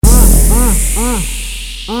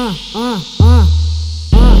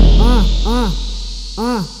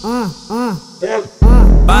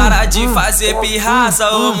Para de fazer pirraça,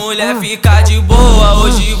 ô mulher, fica de boa.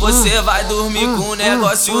 Hoje você vai dormir com um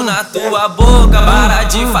negócio na tua boca. Para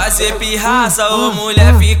de fazer pirraça, ô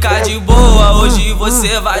mulher, fica de boa. Hoje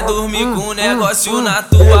você vai dormir com um negócio na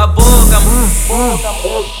tua boca.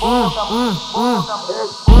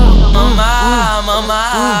 Mamá,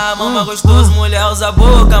 mamá, mama gostoso, mulher usa a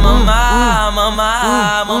boca. Mamá,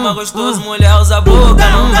 mamá, mama gostoso, mulher usa a boca.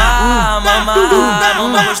 Mamá, mamá,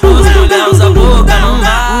 mama gostoso, mulher usa a boca.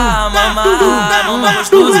 Mamá, mamá, mama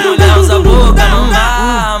gostoso, mulher usa a boca.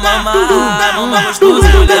 Mamá, mamá, mama gostoso,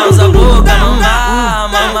 mulher usa a boca. Mamá,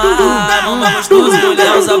 mamá, mama gostoso,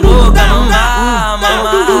 mulher usa a boca. Mamá,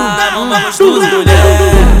 mamá, mama gostoso,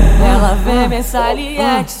 mulher. Ela vem bem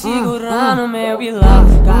saliente, segurando meu bilão.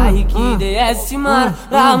 Caique DS, mano,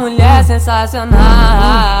 da mulher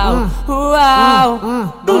sensacional. Uau,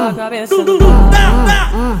 boa cabeça do pau.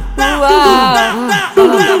 Uau,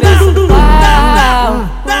 boa cabeça do pau.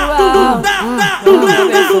 Uau, boa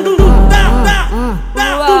cabeça do pau.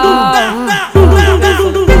 Uau, boa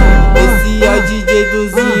cabeça do pau. Esse é o DJ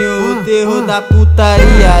Duzinho, o terror da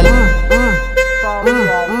putaria.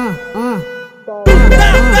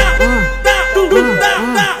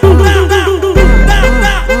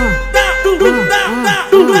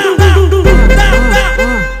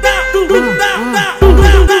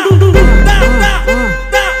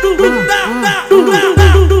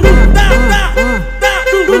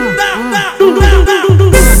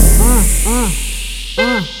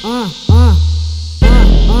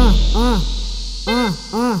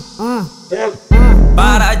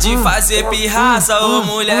 Para de fazer pirraça, ô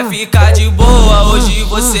mulher, fica de boa. Hoje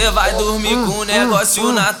você vai dormir com um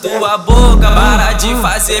negócio na tua boca. Para de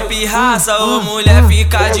fazer pirraça, ô mulher,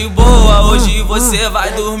 fica de boa. Hoje você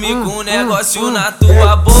vai dormir com um negócio na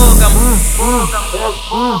tua boca.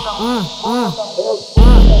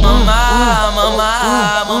 Mamá,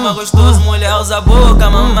 mamá, mama gostoso, mulher usa a boca.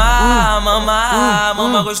 Mamá, mamá,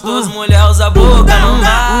 mama gostoso, mulher usa a boca.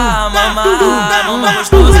 Mamá, mamá, mama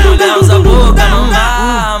gostoso, mulher usa a boca.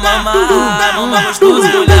 Mamá, mamá, mama gostoso,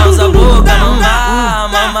 mulher usa a boca. Mamá,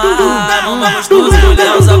 mamá, mama gostoso,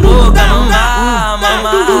 mulher usa a boca. Mamá,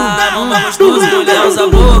 mamá, mama gostoso, mulher usa a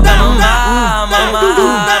boca. Mamá,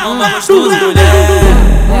 mamá, mama gostoso,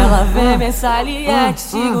 mulher. Ela vem bem saliente,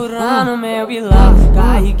 segurando meu bilão.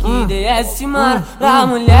 Caique DS, mano, da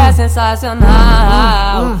mulher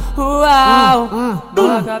sensacional. Uau,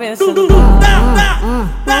 boa cabeça do pau.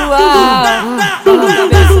 Uau,